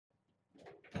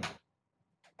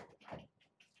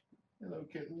Hello,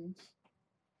 kittens.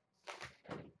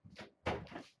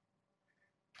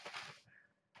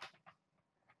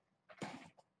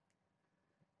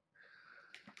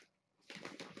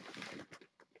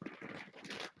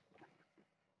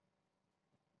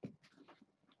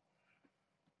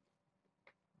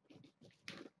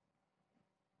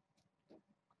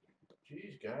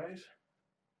 Geez, guys,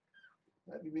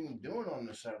 what have you been doing on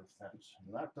this side of the fence?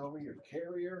 Knocked over your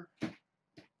carrier,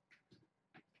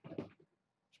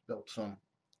 spilled some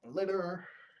litter,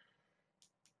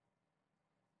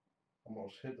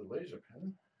 almost hit the laser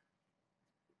pen.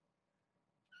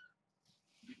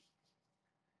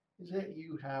 Is that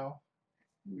you, Hal?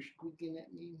 You were squeaking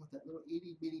at me with that little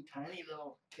itty bitty tiny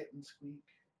little kitten squeak.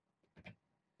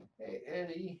 Hey,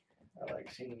 Eddie, I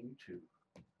like seeing you too.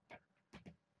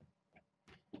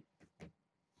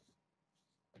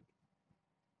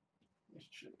 Let's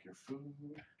check your food.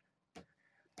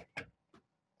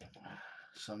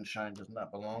 Sunshine does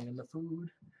not belong in the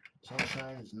food.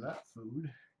 Sunshine is not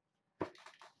food.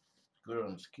 It's good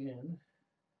on the skin,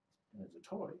 and it's a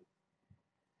toy,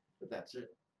 but that's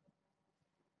it.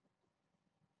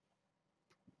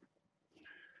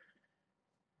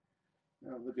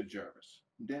 Now look at Jarvis.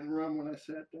 Didn't run when I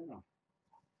sat down.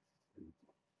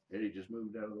 Eddie just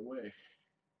moved out of the way.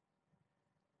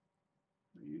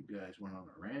 You guys went on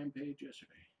a rampage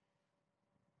yesterday.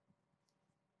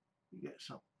 You got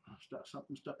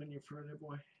something stuck in your fur there,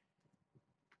 boy?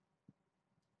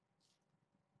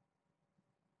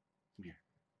 Come here.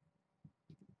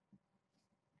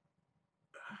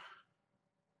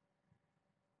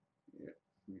 Yeah,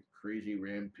 you're crazy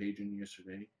rampaging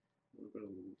yesterday. A little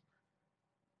bit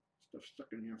of stuff stuck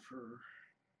in your fur.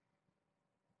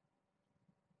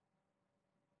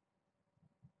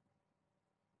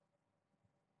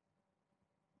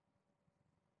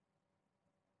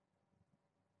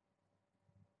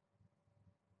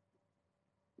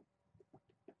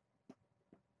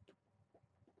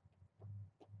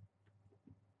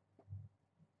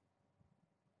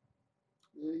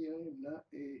 I am not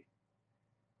a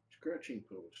scratching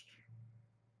post.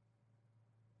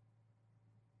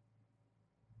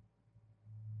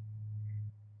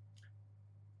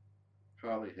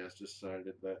 Holly has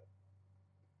decided that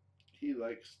he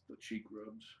likes the cheek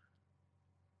rubs.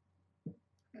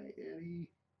 Hi, Eddie.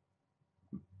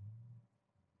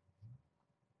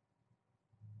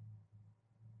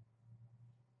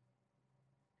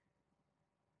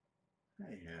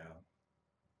 Hi, Hal.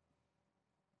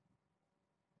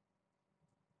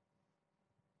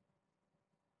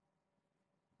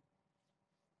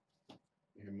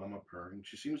 Your mama purring.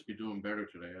 She seems to be doing better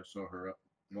today. I saw her up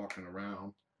walking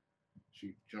around.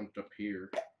 She jumped up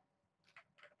here.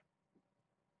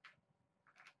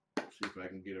 See if I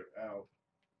can get her out.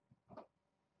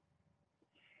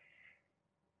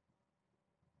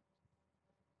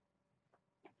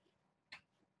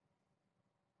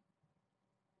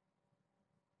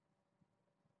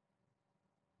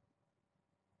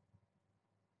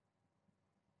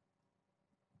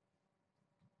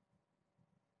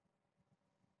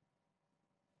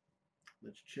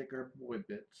 Let's check our boy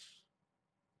bits.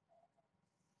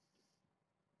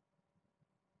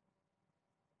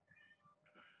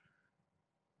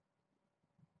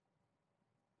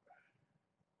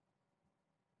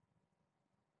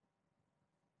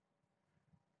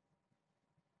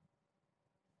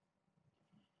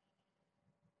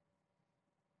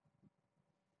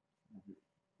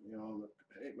 You know, look.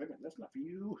 Hey, wait a minute. That's not for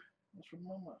you. That's for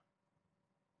Mama.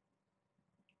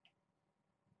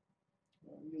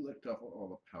 Well, you licked off all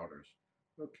the powders.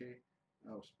 Okay,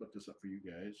 I'll split this up for you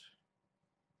guys.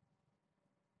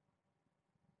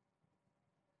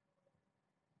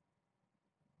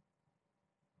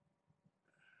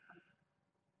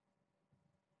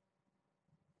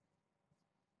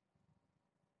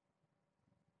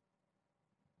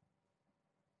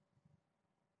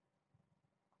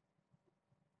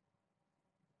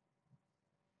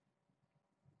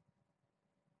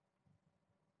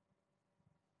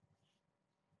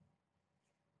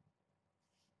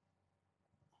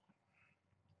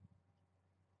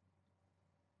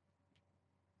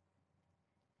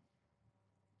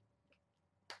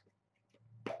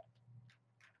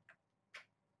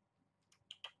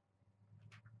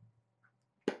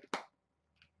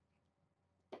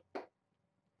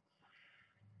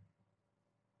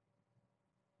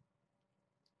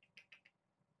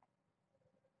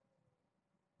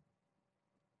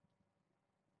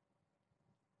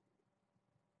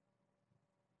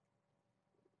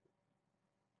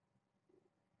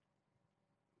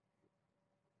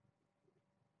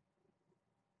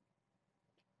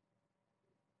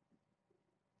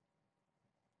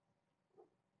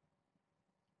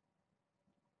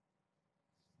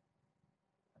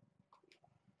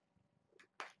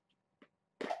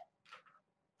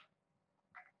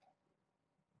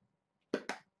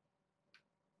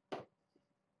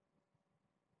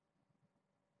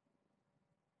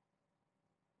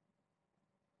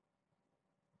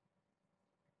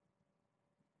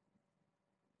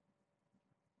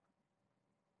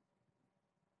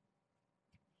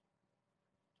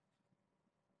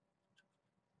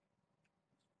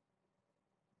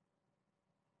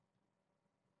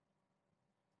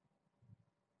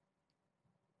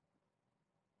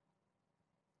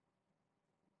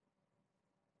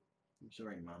 I'm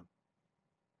sorry, Mom.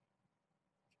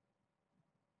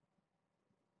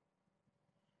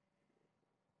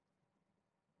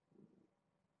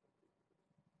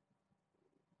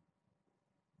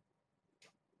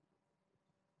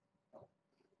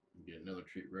 Get another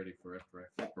treat ready for after I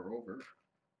flip her over.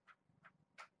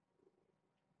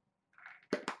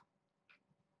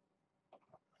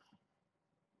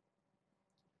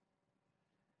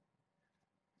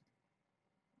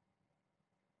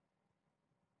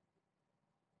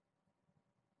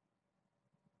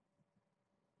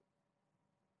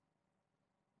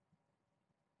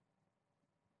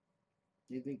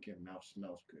 You think your mouth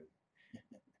smells good.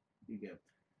 You get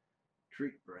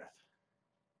treat breath.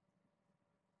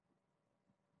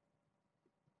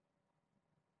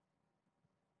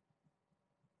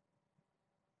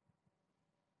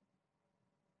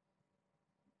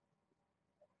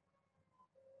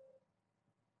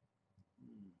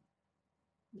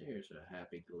 There's a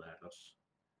happy Glados.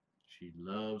 She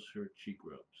loves her cheek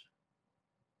rubs.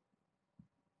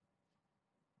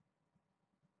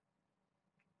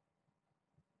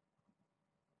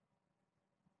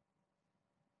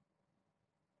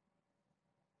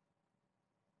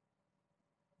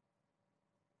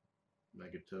 I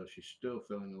could tell she's still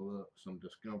feeling some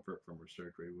discomfort from her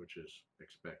surgery, which is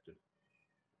expected.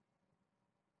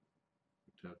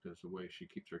 You can tell because the way she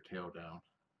keeps her tail down.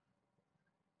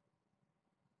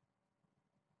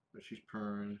 But she's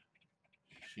purring.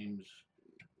 She seems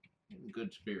in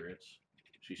good spirits.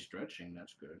 She's stretching,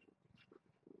 that's good.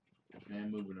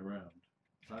 And moving around.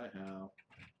 Hi, Hal.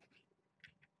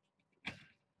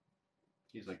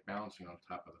 He's like bouncing on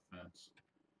top of the fence.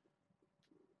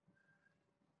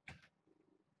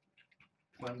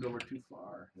 Climbed over too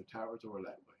far. The tower's over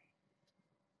that way.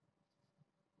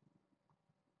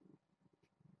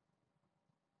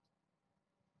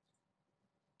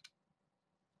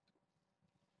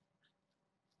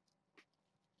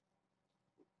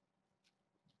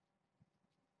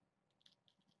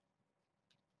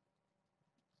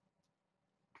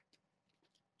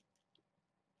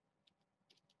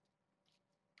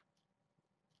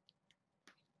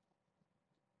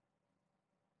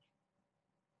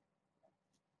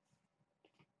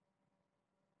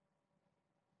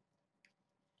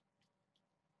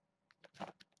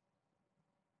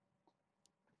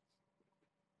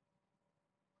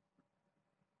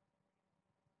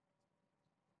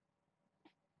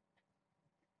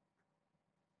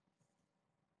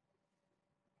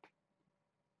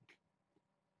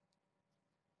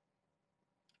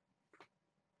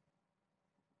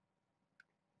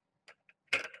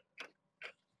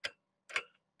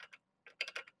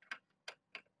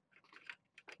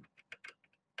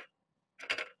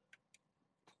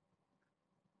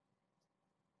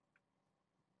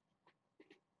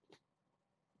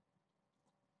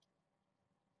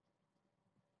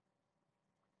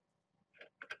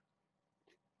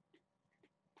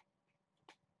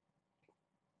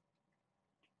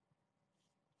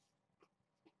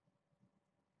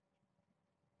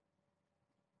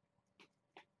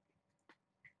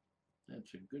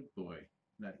 That's a good boy.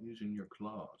 Not using your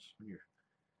claws when you're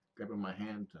grabbing my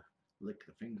hand to lick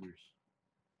the fingers.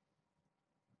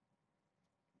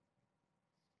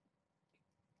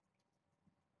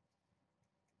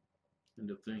 And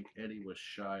to think Eddie was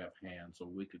shy of hands a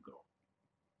week ago.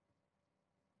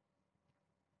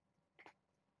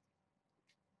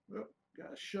 Oh,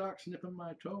 got a shark sniffing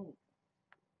my toe.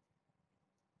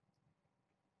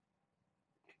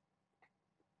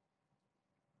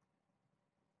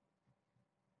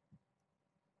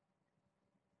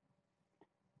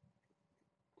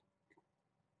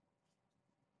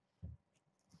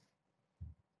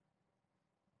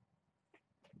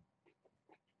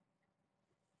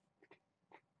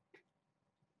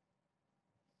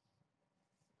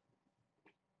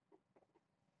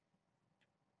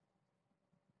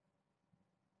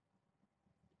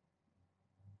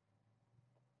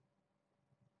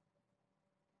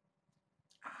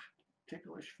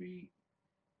 Ticklish feet.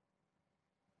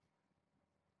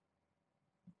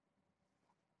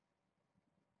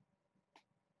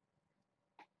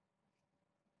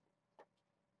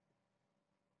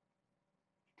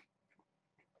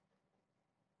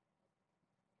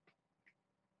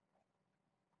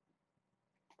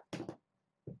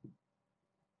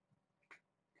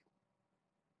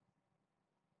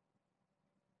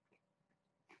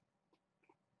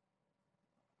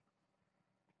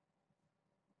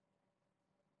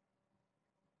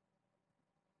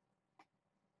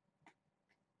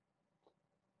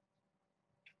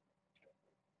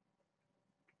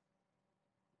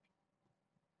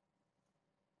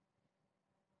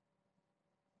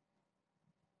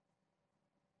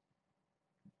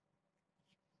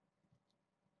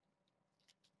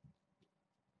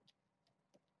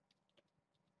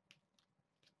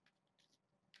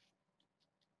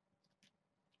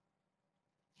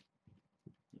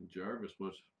 Jarvis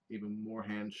was even more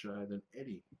hand shy than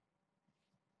Eddie.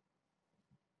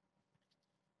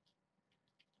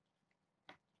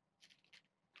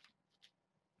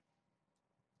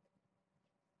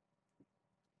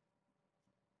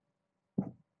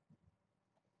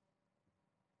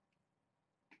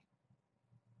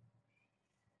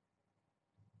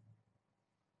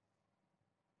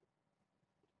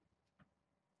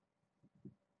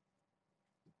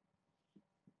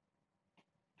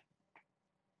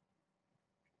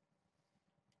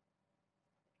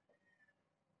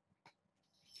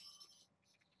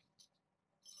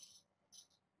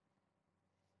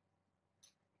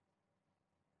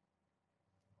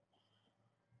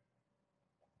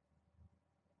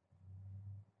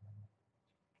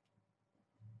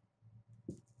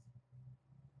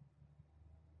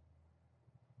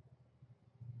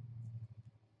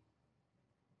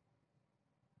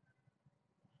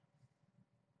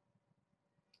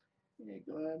 Hey,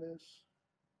 Glados.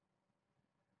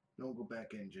 Don't go back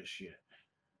in just yet.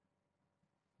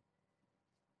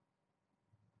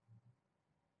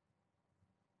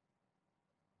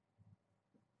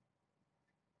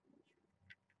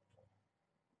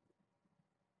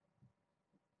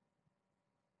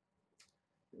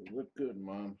 You look good,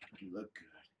 Mom. You look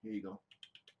good. Here you go.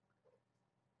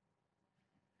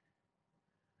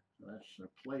 That's her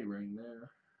play ring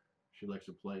there. She likes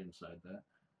to play inside that.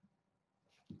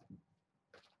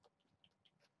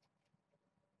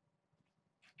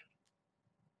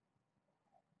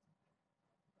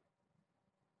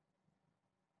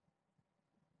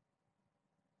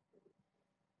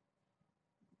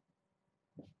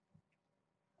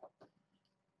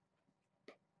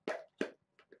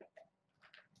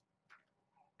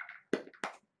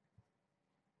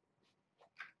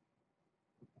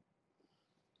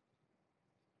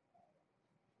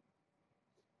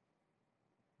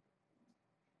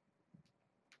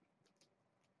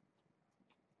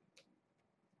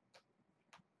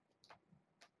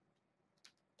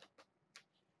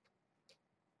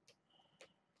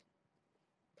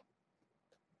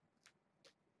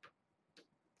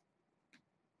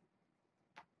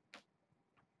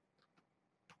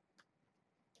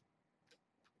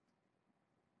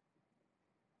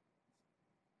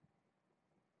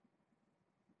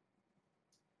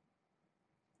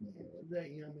 Yeah, is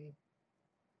that yummy?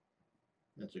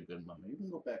 That's a good mama. You can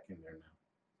go back in there now.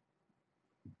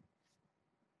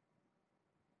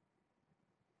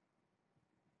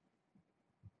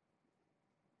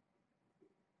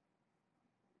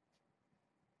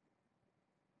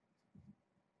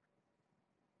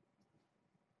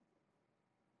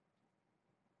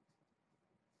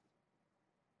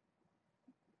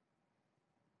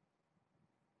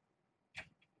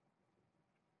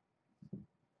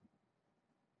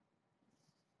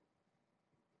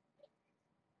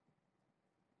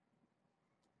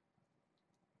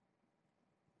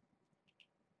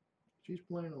 She's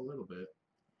playing a little bit.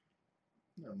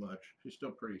 Not much. She's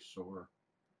still pretty sore.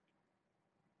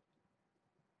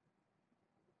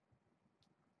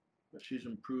 But she's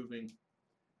improving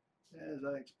as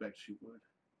I expect she would.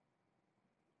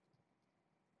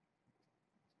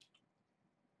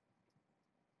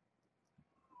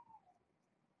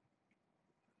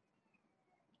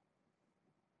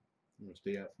 You want to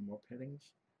stay out for more pettings?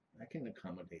 I can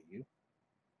accommodate you.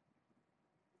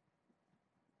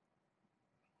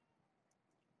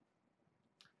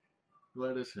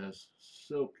 Gladys has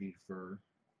silky fur.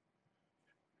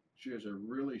 She has a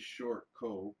really short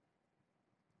coat,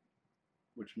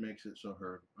 which makes it so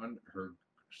her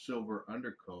silver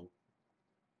undercoat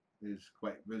is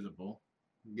quite visible.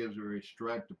 It gives her a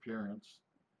striped appearance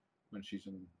when she's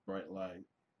in bright light.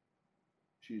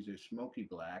 She's a smoky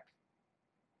black,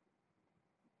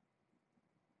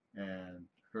 and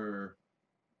her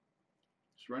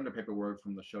surrender paperwork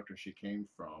from the shelter she came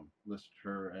from listed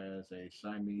her as a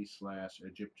Siamese slash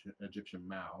Egyptian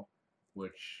Mao,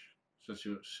 which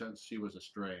since she was a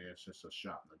stray, it's just a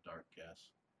shot in the dark guess.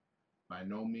 By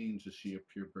no means is she a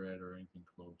purebred or anything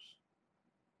close.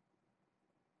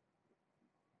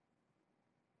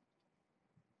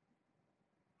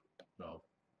 So,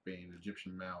 being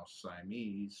Egyptian Mouse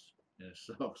Siamese in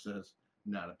itself says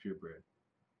not a purebred.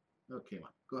 Okay, Mom,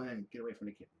 go ahead and get away from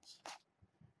the kittens.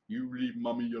 You leave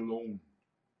Mommy alone.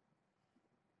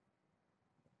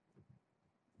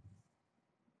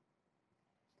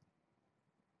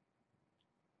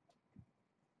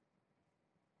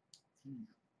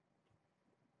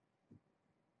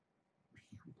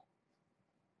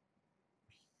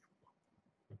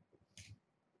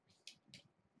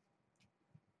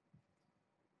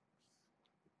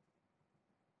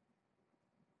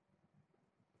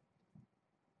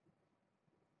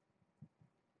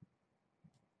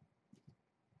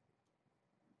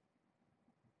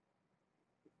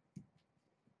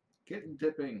 Kitten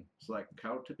tipping. It's like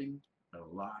cow tipping, a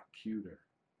lot cuter.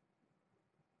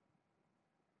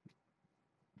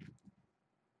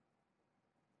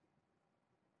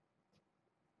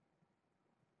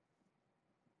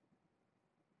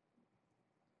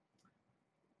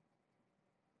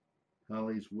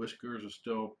 Holly's whiskers are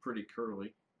still pretty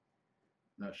curly,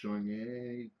 not showing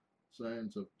any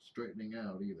signs of straightening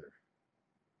out either.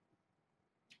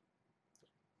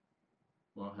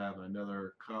 We'll have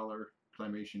another collar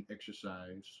climation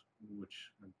exercise, which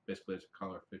basically is a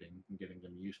collar fitting and getting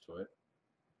them used to it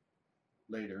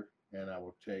later, and I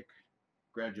will take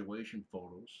graduation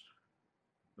photos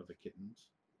of the kittens.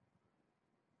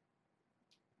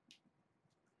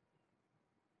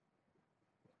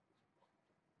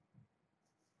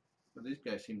 But these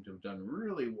guys seem to have done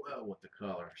really well with the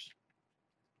collars.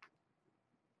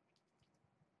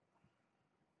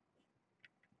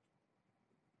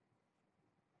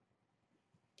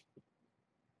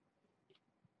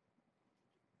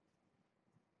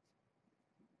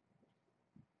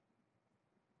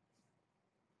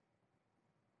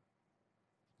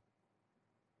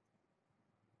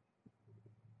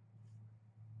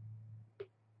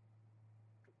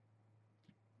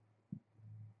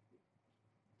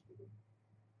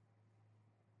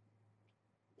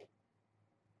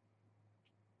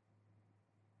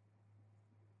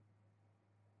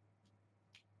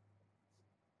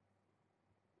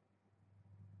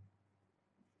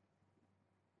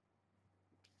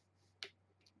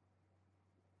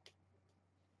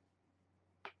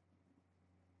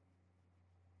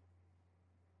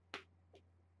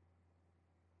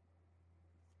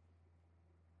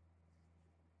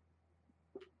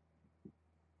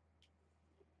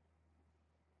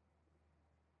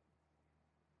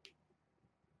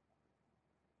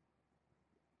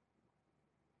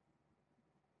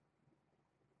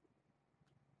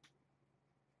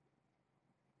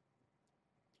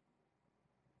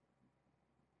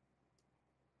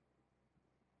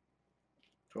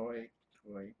 Toy,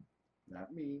 toy,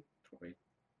 not me, toy.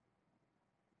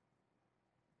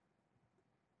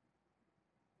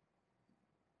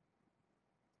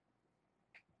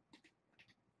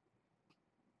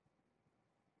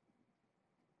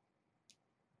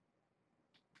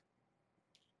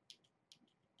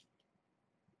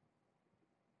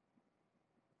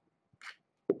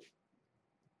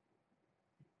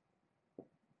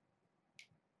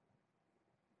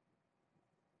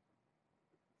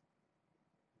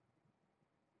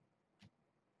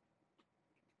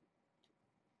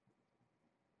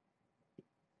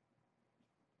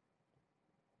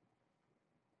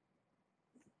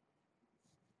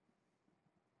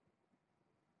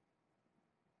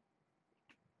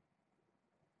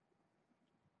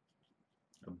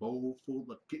 A bowl full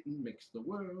of kitten makes the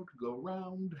world go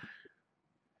round.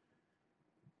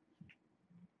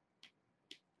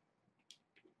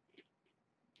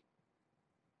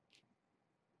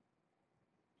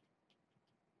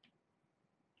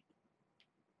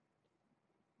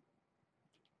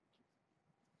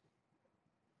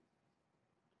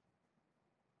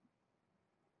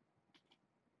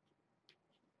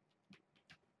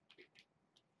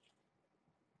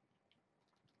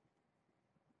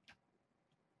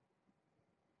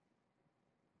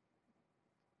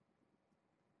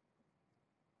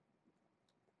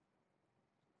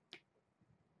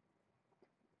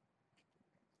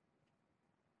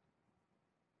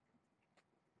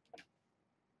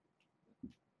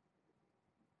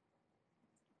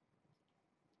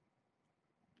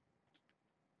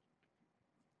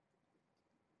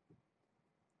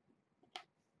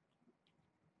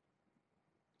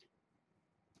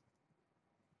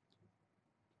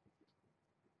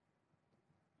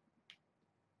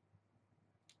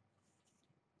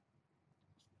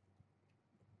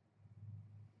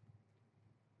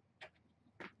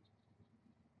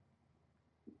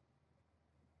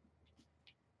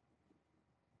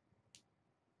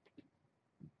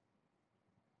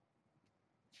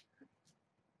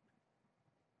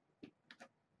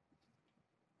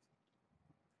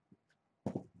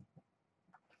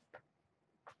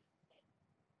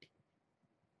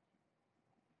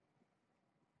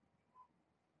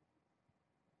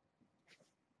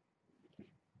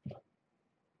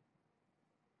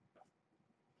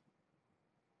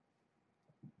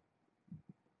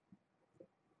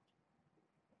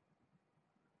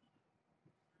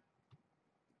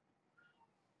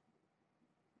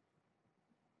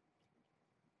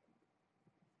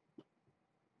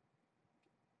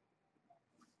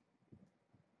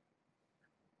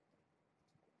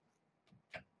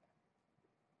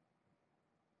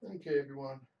 Okay,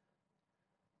 everyone.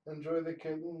 Enjoy the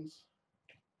kittens.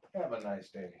 Have a nice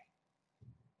day.